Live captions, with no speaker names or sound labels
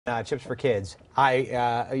Chips for Kids.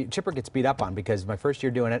 Chipper gets beat up on because my first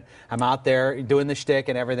year doing it, I'm out there doing the shtick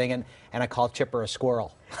and everything, and I call Chipper a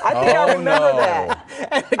squirrel. I think I remember that.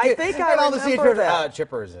 I think I remember that.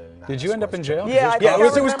 Chipper's Did you end up in jail? Yeah,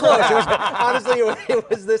 it was close. Honestly, it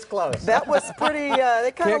was this close. That was pretty,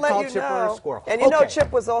 they kind of let you Chipper know. a squirrel. And you know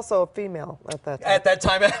Chip was also a female at that time. At that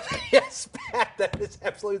time, yes, Pat, that is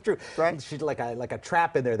absolutely true. Right? She's like a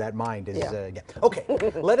trap in there, that mind is. Yeah. Okay,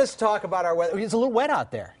 let us talk about our weather. It's a little wet out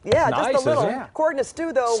there. Yeah, nice, just a little. Yeah. According to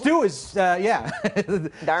Stu, though. Stu is, yeah.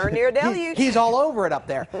 Darn near deluge. He's all over it up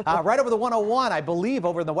there. Right over the 101, I believe,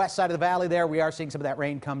 over in the west side of the valley there, we are seeing some of that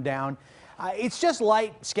rain come down. It's just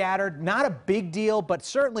light, scattered, not a big deal, but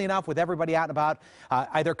certainly enough with everybody out and about,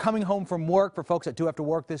 either coming home from work for folks that do have to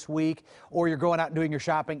work this week, or you're going out and doing your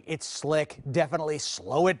shopping. It's slick. Definitely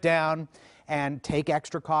slow it down and take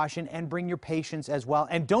extra caution and bring your patience as well.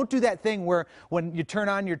 And don't do that thing where when you turn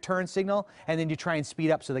on your turn signal and then you try and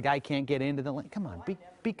speed up so the guy can't get into the lane. Come on,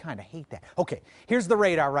 be kind of hate that. Okay, here's the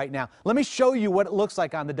radar right now. Let me show you what it looks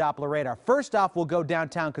like on the Doppler radar. First off, we'll go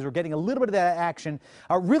downtown because we're getting a little bit of that action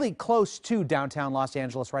really close to downtown Los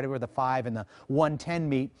Angeles, right where the 5 and the 110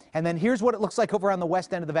 meet. And then here's what it looks like over on the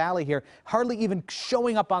west end of the valley here, hardly even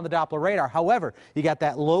showing up on the Doppler radar. However, you got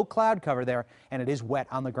that low cloud cover there, and it is wet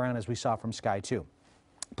on the ground as we saw from Sky 2.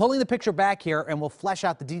 Pulling the picture back here, and we'll flesh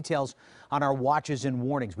out the details on our watches and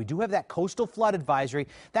warnings. We do have that coastal flood advisory.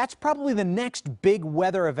 That's probably the next big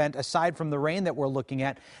weather event, aside from the rain that we're looking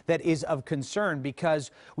at, that is of concern,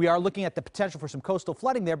 because we are looking at the potential for some coastal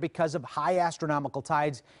flooding there because of high astronomical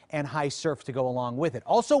tides and high surf to go along with it.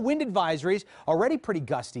 Also, wind advisories, already pretty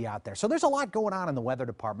gusty out there. So there's a lot going on in the weather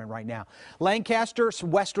department right now. Lancaster,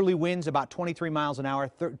 westerly winds about 23 miles an hour,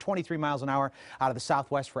 23 miles an hour out of the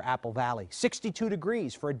southwest for Apple Valley. 62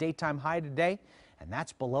 degrees for a daytime high today, and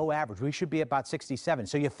that's below average. We should be about 67.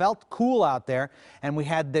 So you felt cool out there, and we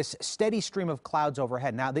had this steady stream of clouds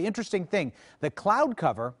overhead. Now, the interesting thing, the cloud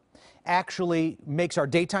cover actually makes our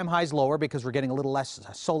daytime highs lower because we're getting a little less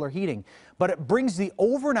solar heating, but it brings the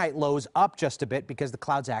overnight lows up just a bit because the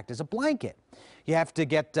clouds act as a blanket. You have to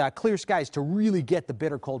get clear skies to really get the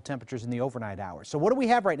bitter cold temperatures in the overnight hours. So what do we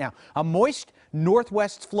have right now? A moist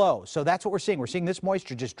northwest flow. So that's what we're seeing. We're seeing this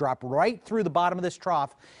moisture just drop right through the bottom of this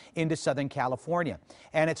trough into Southern California.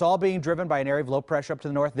 And it's all being driven by an area of low pressure up to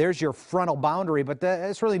the north. There's your frontal boundary, but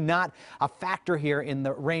it's really not a factor here in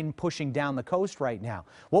the rain pushing down the coast right now.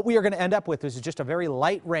 What we are going to end up with is just a very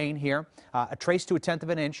light rain here, a trace to 1/10 of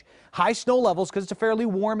an inch. High snow levels because it's a fairly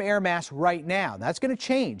warm air mass right now. That's going to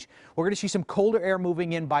change. We're going to see some colder air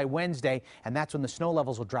moving in by Wednesday, and that's when the snow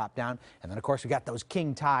levels will drop down. And then, of course, we got those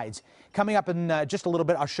king tides. Coming up in just a little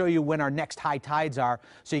bit, I'll show you when our next high tides are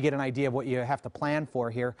so you get an idea of what you have to plan for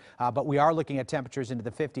here. But we are looking at temperatures into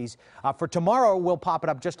the 50s. For tomorrow, we'll pop it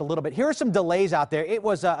up just a little bit. Here are some delays out there. It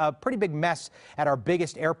was a pretty big mess at our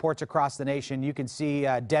biggest airports across the nation. You can see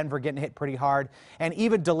Denver getting hit pretty hard, and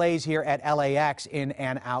even delays here at LAX in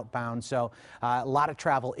and outbound. So a lot of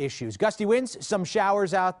travel issues. Gusty winds, some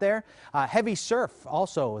showers out there. Heavy surf,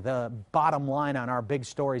 also the bottom line on our big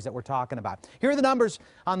stories that we're talking about. Here are the numbers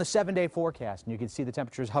on the 7-day forecast, and you can see the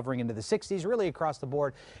temperatures hovering into the 60s really across the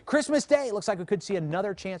board. Christmas Day, looks like we could see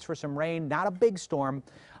another chance for some rain. Not a big storm,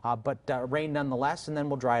 but rain nonetheless, and then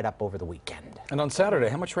we'll dry it up over the weekend. And on Saturday,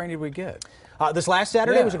 how much rain did we get? This last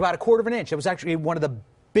Saturday was about 1/4 of an inch. It was actually one of the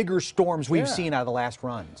bigger storms we've seen out of the last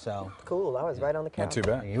run. So Cool. I was right on the couch. Not too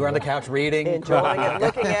bad. you were on the couch reading, Enjoying it,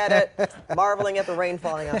 looking at it, marveling at the rain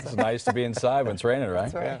falling outside. It's nice to be inside when it's raining, right?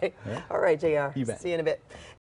 That's right. All right, JR. You bet. See you in a bit.